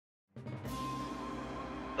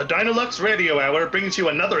The Dynalux Radio Hour brings you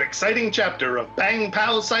another exciting chapter of Bang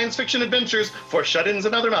Pow science fiction adventures for shut-ins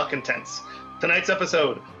and other malcontents. Tonight's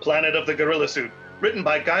episode, Planet of the Gorilla Suit, written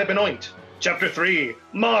by Guy Benoit. Chapter 3,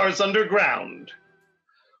 Mars Underground.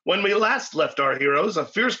 When we last left our heroes, a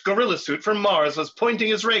fierce gorilla suit from Mars was pointing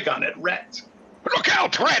his ray gun at Rhett. Look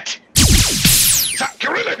out, Rhett! That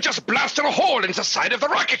gorilla just blasted a hole in the side of the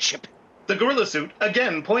rocket ship. The gorilla suit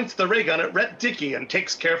again points the ray gun at Rhett Dickey and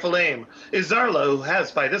takes careful aim. Izarla, who has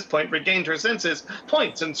by this point regained her senses,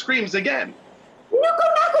 points and screams again.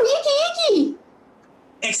 Nuku, iki!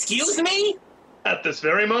 Excuse me? At this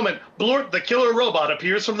very moment, Blort the killer robot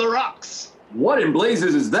appears from the rocks. What in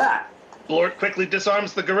blazes is that? Blort quickly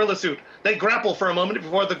disarms the gorilla suit. They grapple for a moment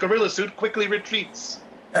before the gorilla suit quickly retreats.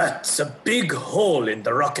 That's a big hole in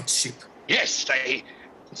the rocket ship. Yes,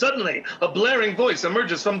 Suddenly, a blaring voice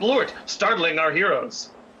emerges from Blort, startling our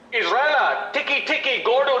heroes. Israela, tiki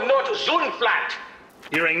gordo not zun flat.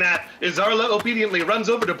 Hearing that, Izarla obediently runs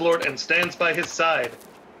over to Blort and stands by his side.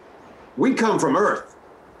 We come from Earth.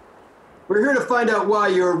 We're here to find out why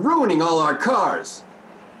you're ruining all our cars.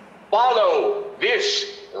 Follow this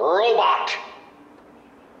robot.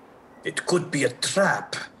 It could be a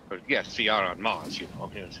trap. yes, we are on Mars, you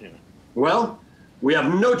know. Yes. Well, we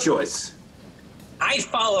have no choice. I'd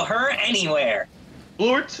follow her anywhere.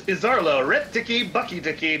 Blort, Izarla, Rhett Dickey, Bucky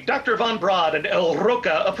Dickey, Dr. Von Brod, and El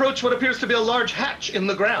Roca approach what appears to be a large hatch in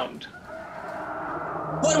the ground.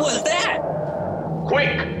 What was that?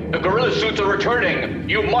 Quick, the gorilla suits are returning.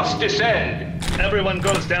 You must descend. Everyone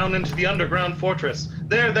goes down into the underground fortress.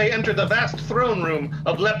 There they enter the vast throne room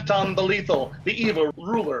of Lepton the Lethal, the evil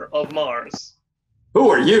ruler of Mars. Who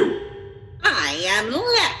are you? I am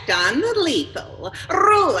Lepton the Lethal,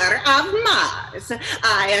 ruler of Mars.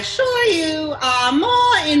 I assure you are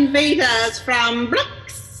more invaders from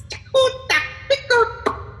Brooks.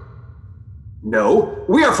 No,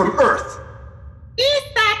 we are from Earth. Is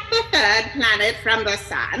that the third planet from the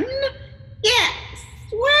sun? Yes.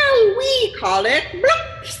 Well, we call it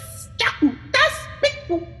Brooks.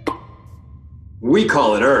 We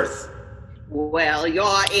call it Earth. Well,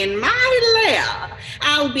 you're in my lair,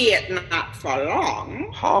 albeit not for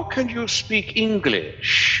long. How can you speak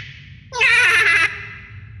English?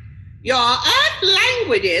 Your Earth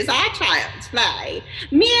languages are child's play,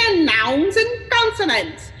 mere nouns and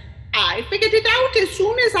consonants. I figured it out as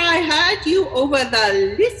soon as I heard you over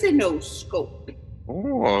the listenoscope.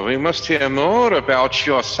 Oh, we must hear more about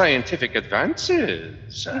your scientific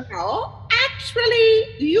advances. No,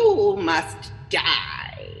 actually, you must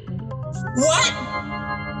die. What?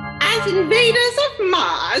 As invaders of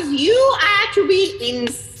Mars, you are to be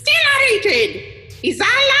incinerated.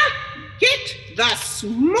 Izala, get the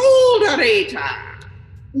smolderator.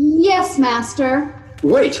 Yes, Master.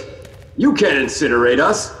 Wait, you can't incinerate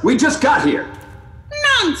us. We just got here.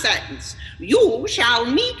 Nonsense. You shall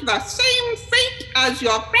meet the same fate as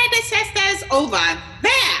your predecessors over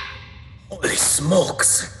there. Holy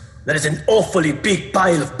smokes. That is an awfully big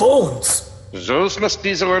pile of bones. Those must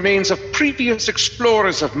be the remains of previous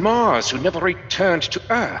explorers of Mars who never returned to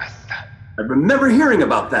Earth. I remember hearing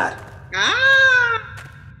about that. Ah,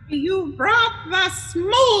 you brought the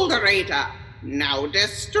smolderator. Now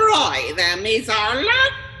destroy them, Izarla.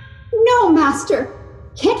 No, Master.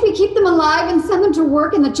 Can't we keep them alive and send them to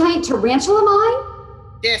work in the giant tarantula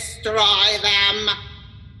mine? Destroy them.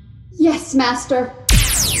 Yes, Master.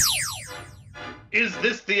 Is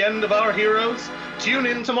this the end of our heroes? Tune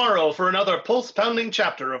in tomorrow for another pulse-pounding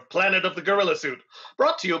chapter of Planet of the Gorilla Suit,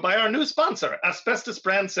 brought to you by our new sponsor, Asbestos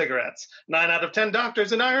Brand Cigarettes. 9 out of 10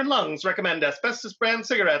 doctors in iron lungs recommend Asbestos Brand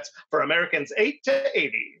Cigarettes for Americans 8 to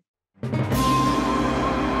 80.